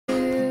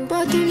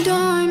got them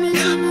diamonds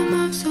in my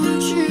mouth, so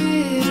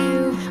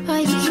true.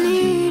 I just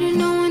need to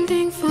know one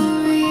thing for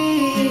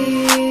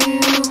real.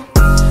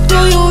 Do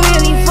you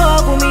really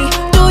fuck with me?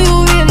 Do you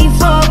really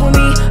fuck with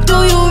me?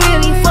 Do you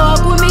really fuck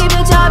with me?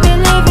 Bitch, I've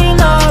been living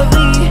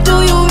lovely. Do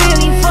you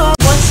really fuck?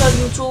 What's up,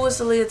 YouTube? It's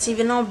Scarlxrd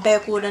TV, and I'm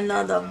back with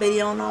another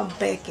video, and I'm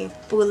back and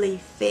fully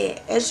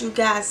fed. As you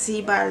guys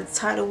see by the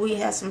title, we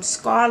have some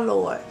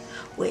Scarlxrd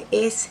with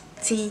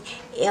Stfu.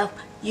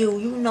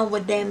 You know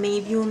what that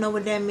means. If you don't know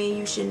what that means,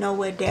 you should know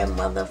what that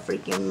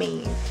motherfucking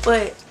means.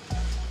 But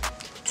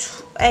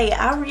hey,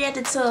 I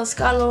reacted to a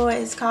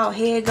Scarlxrd. It's called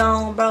Head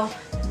Gone, bro.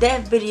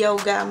 That video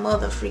got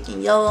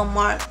motherfucking yellow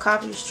mark,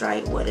 copy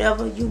strike,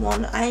 whatever you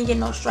want. I ain't getting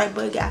no strike,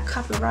 but it got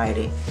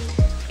copyrighted.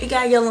 It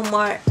got yellow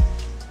mark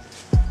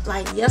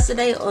like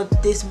yesterday or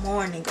this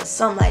morning or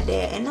something like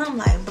that. And I'm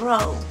like,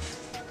 bro,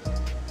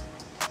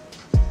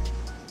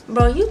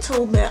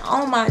 YouTube been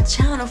on my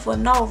channel for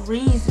no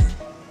reason.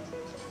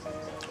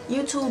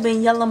 YouTube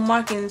been yellow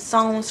marking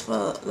songs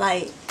for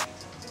like,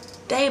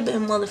 they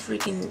been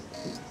motherfucking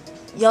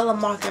yellow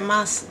marking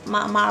my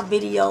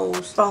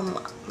videos from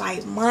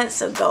like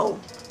months ago,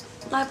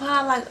 like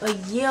probably like a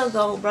year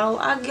ago, bro.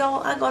 I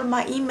go to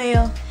my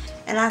email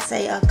and I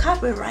say a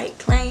copyright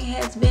claim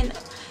has been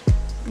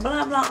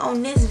blah blah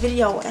on this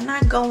video, and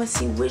I go and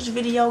see which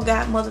video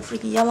got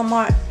motherfucking yellow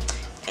mark,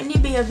 and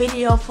it be a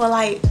video for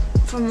like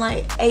from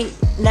like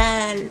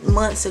 8-9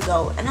 months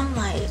ago, and I'm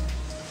like,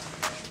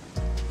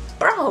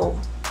 bro,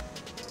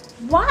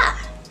 why?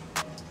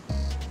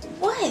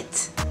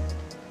 What?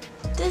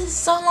 This is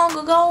so long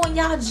ago and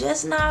y'all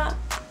just not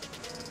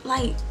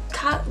like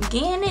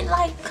getting it?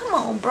 Like, come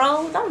on,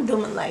 bro, don't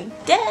do it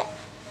like that.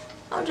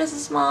 I'm just a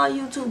small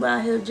YouTuber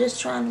out here just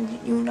trying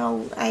to, you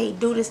know, hey,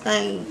 do this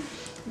thing.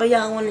 But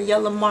y'all want to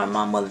yellow mark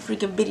my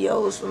motherfucking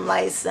videos from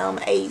like some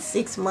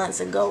 6 months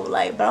ago.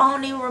 Like, but I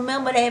don't even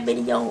remember that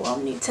video.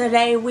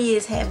 Today we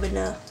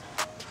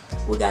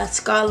got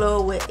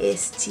Scarlxrd with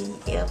Stfu.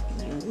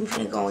 We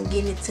finna go and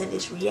get into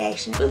this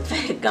reaction. We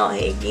finna go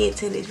ahead and get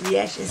into this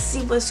reaction.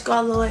 See what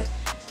Scarlxrd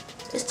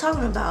is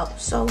talking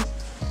about. So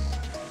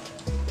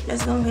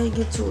let's go ahead and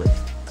get to it.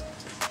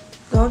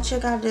 Go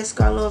check out that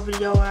Scarlxrd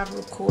video I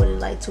recorded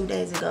like 2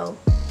 days ago.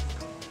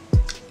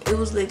 It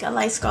was lit. I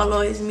like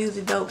Scarlxrd. His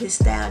music dope. His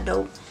style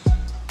dope.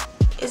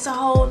 It's a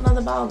whole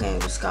nother ball game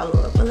with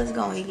Scarlxrd. But let's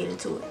go ahead and get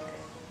into it.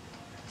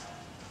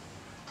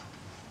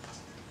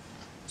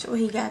 So what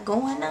he got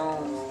going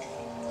on?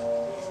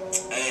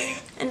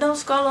 And don't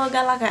Scarlxrd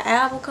got like an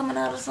album coming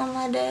out or something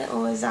like that?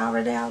 Or is it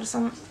already out or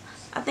something?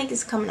 I think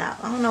it's coming out.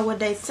 I don't know what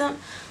day.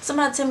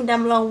 Somebody tell me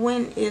down below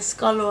when is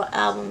Scarlxrd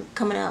album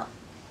coming out.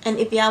 And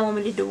if y'all want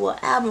me to do an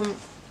album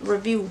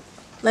review,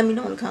 let me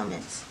know in the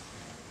comments.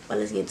 But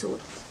let's get to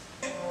it.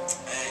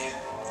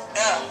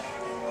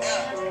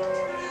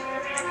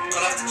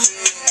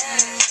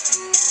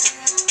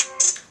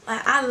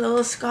 Like, I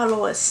love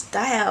Scarlxrd's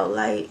style.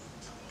 Like,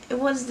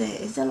 what's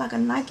that? Is that like a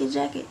Nike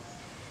jacket?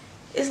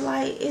 It's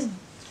like, it's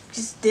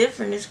just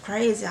different. It's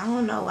crazy. I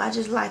don't know. I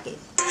just like it.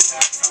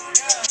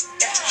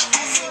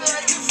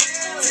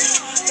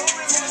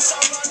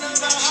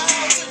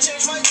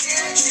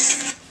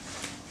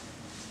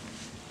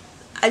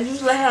 I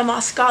usually have my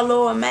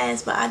Scarlxrd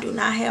mask, but I do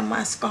not have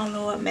my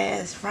Scarlxrd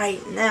mask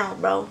right now,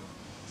 bro.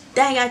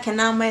 Dang, I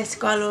cannot mask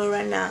Scarlxrd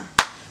right now.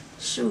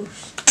 Shoot.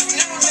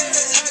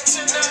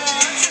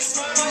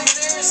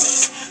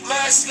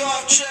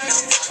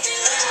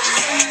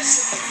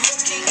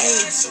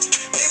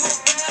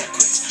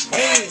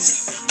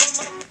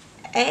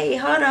 Hey,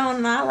 hold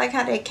on now. I like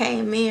how that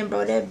came in,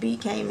 bro. That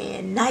beat came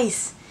in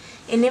nice.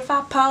 And if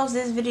I pause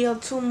this video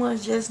too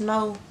much, just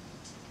know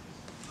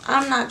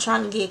I'm not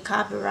trying to get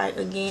copyright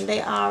again.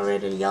 They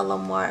already yellow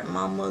marked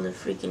my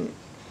motherfucking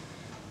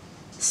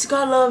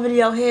Scarlxrd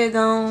video. Head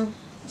Gone.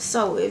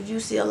 So if you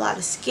see a lot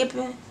of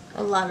skipping,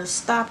 a lot of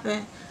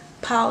stopping,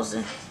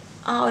 pausing,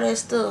 all that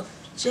stuff,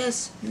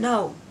 just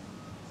know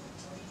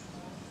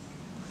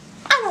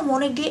I don't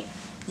want to get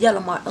yellow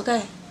marked.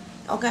 Okay?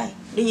 Okay?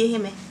 Do you hear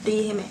me? Do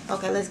you hear me?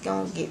 Okay, let's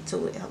go and get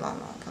to it. Hold on.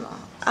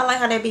 I like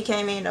how that beat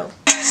came in though.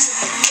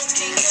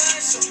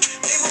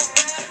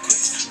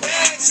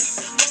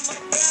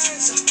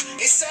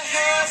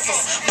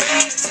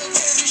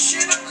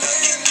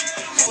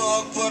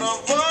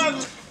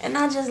 And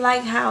I just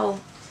like how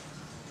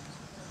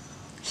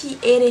he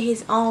edit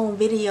his own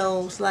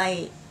videos.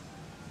 Like,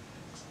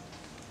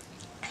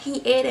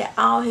 he edit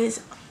all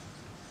his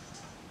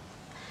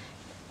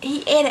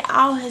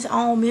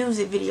own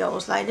music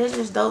videos. Like, that's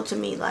just dope to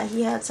me. Like,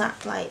 he had time.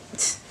 Like,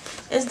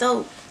 it's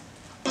dope.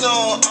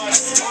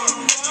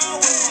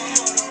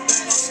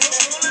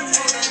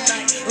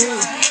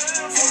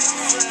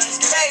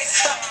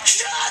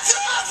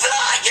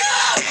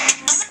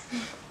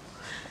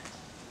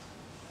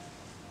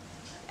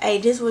 Hey,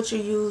 this what you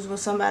use when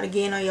somebody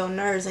getting on your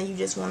nerves and you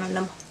just want to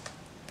know.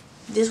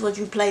 This what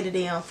you play to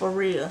them for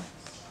real.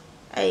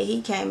 Hey,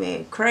 he came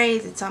in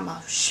crazy talking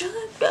about shut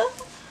up.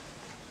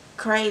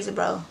 Crazy,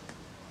 bro.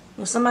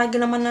 When somebody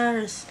get on my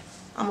nerves,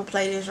 I'm gonna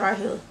play this right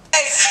here.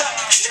 Hey, shut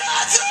up,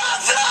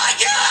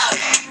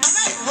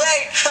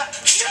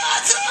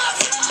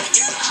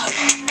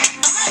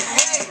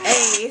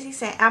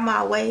 said out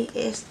my way.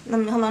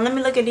 Hold on, let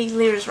me look at these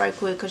lyrics right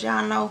quick, cause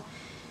y'all know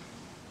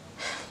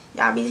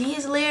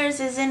his lyrics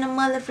is in the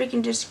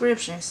motherfucking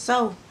description.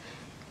 So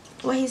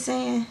what he's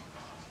saying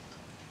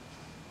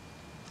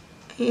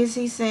is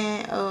he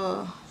saying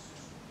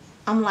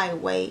I'm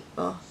like wait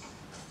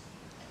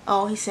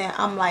oh, he said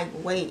I'm like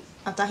wait.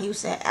 I thought he was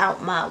saying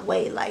out my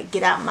way, like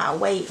get out my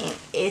way, and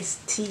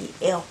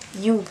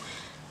STFU.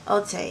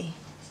 Okay,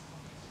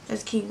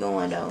 let's keep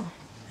going though.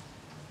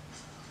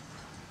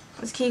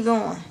 Let's keep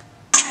going.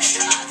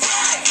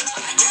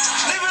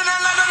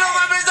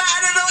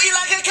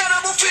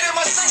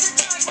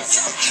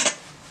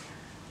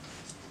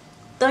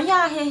 Don't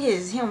y'all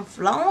hear him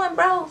flowing,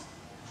 bro?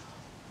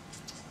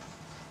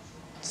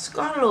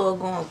 Scarlxrd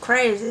going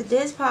crazy.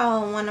 This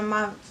probably one of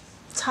my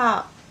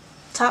top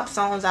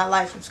songs I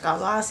like from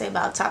Scarlxrd. I'll say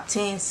about top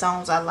 10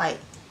 songs I like.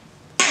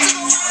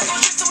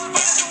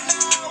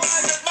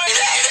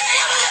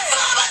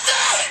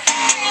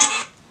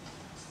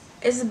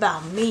 It's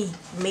about me.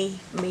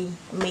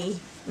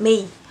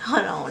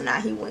 Hold on now,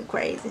 he went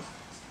crazy.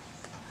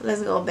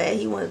 Let's go back,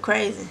 he went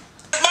crazy.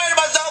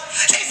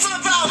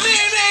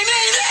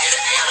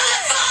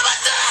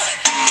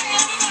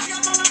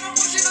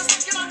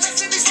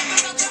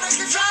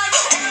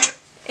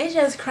 It's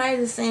just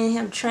crazy seeing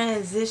him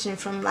transition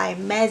from like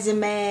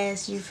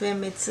Mazzy, you feel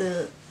me,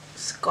 to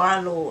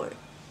Scarlxrd.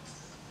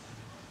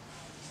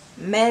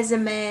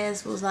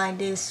 Mazzy was like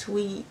this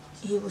sweet,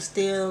 he was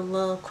still a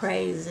little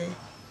crazy,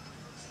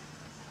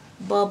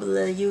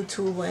 bubbly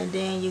YouTuber, and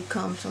then you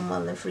come to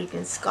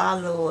motherfucking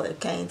Scarlxrd,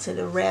 came to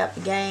the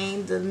rap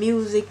game, the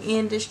music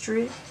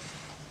industry,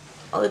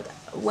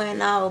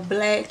 went all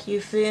black, you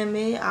feel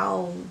me,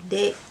 all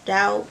decked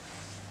out.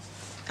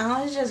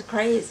 Oh, it's just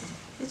crazy.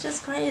 It's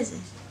just crazy.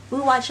 We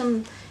watch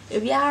him.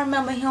 If y'all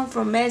remember him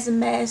from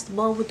Mazzy, the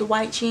boy with the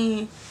white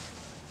chin,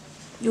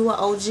 you were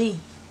OG.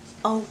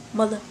 Oh,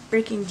 mother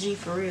freaking G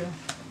for real.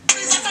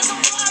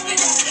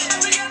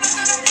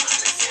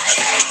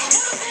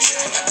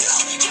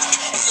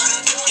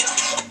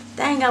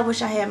 Dang, I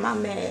wish I had my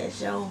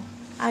mask, yo.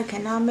 I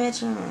cannot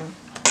match him.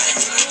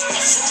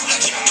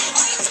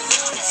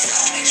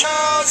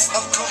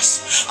 Of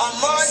course,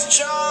 I'm on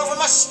job with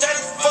my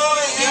Stfu,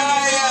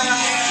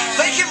 yeah.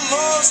 Making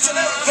moves to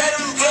the red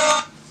and blue.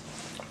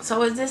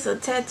 So is this a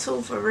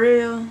tattoo for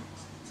real?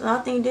 So I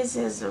think this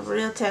is a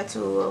real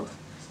tattoo of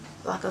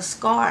like a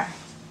scar.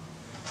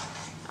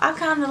 I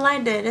kind of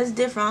like that. That's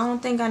different. I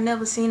don't think I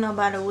never seen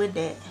nobody with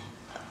that.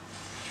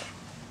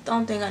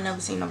 Don't think I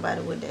never seen nobody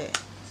with that.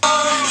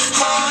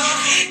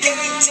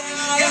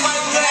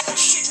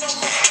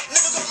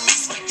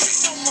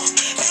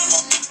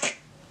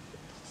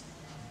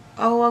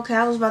 Oh, okay.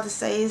 I was about to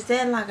say, is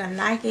that like a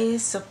Nike,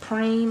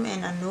 Supreme,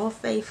 and a North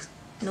Face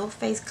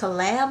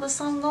collab or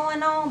something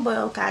going on? But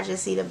okay, I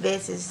just see the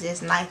vest is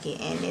just Nike,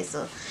 and it's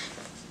a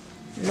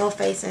North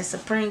Face and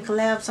Supreme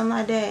collab, something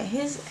like that.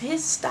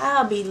 His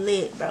style be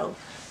lit, bro.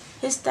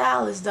 His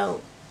style is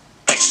dope.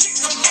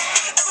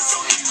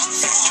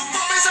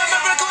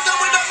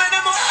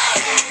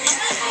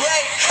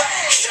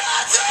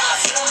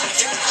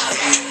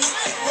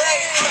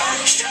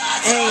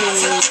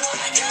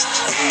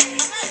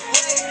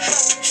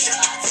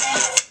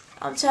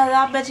 I'm telling you,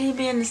 I bet you he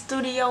be in the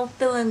studio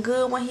feeling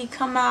good when he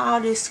come out,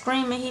 all this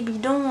screaming he be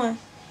doing.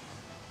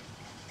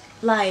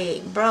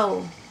 Like,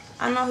 bro,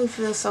 I know he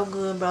feels so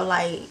good, bro.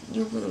 Like,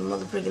 you can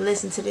motherfucking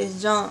listen to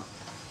this junk.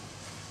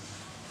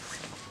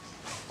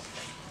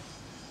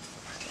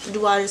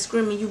 Do all this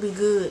screaming, you be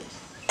good.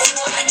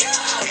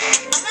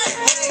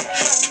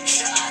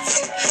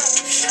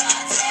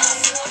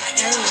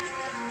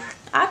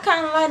 I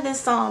kind of like this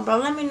song, bro.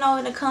 Let me know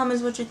in the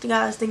comments what you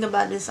guys think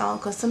about this song.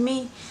 Because to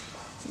me,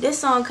 this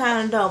song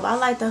kind of dope. I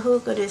like the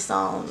hook of this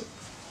song.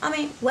 I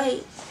mean,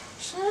 wait.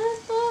 Shut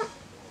up.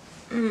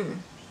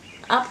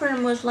 I pretty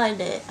much like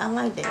that. I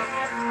like that.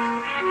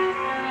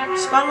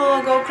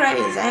 Scarlxrd go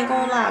crazy. I ain't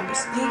gonna lie. But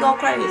he go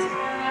crazy.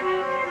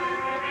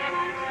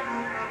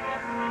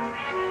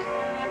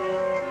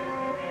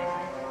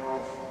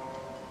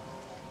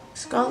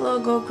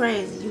 Scarlxrd go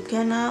crazy. You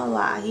cannot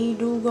lie. He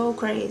do go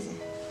crazy.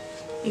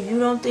 If you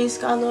don't think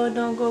Scarlxrd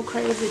don't go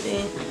crazy,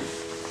 then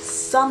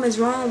something is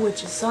wrong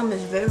with you. Something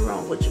is very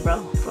wrong with you,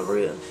 bro. For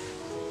real.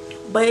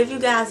 But if you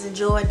guys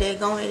enjoyed that,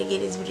 go ahead and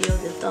give this video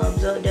the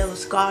thumbs up. That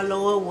was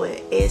Scarlxrd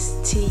with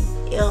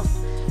STFU.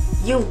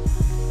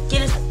 Give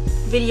this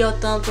video a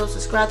thumbs up.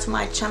 Subscribe to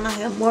my channel. I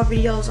have more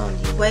videos on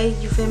the way.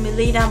 You feel me?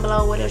 Leave down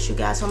below what else you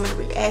guys want me to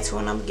react to,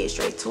 and I'm going to get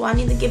straight to it. I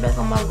need to get back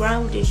on my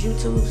grind with this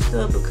YouTube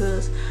stuff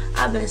because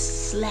I've been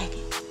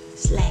slacking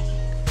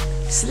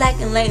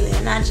lately,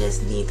 and I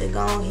just need to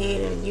go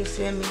ahead and, you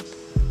feel me,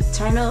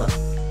 turn up.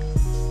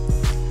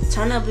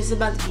 It's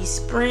about to be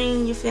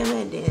spring, you feel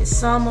me, and then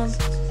summer,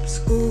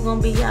 school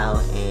gonna be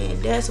out, and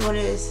that's when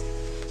it's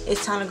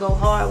time to go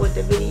hard with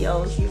the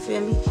videos, you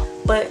feel me.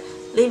 But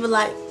leave a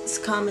like,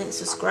 comment,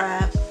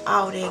 subscribe,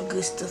 all that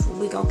good stuff.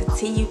 We gonna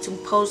continue to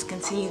post,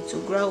 continue to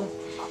grow,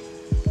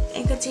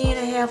 and continue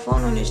to have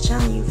fun on this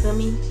channel, you feel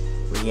me.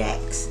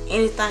 Reacts,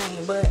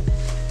 anything. But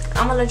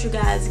I'm gonna let you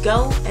guys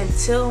go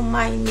until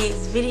my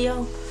next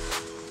video.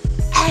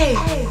 Hey,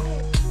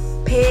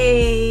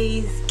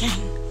 peace,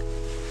 gang.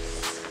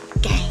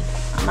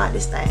 I'm out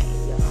this thing,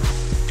 y'all.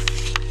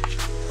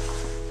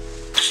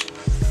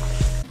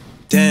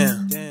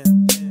 Damn,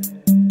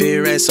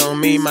 big racks on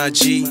me, my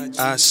G,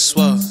 I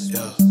swear,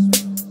 yeah.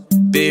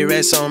 Big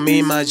racks on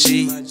me, my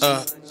G,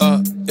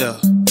 yeah.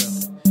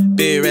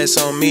 Big racks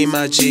on me,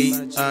 my G,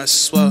 I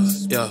swear,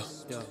 yeah.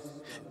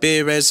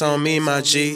 Big racks on me, my G.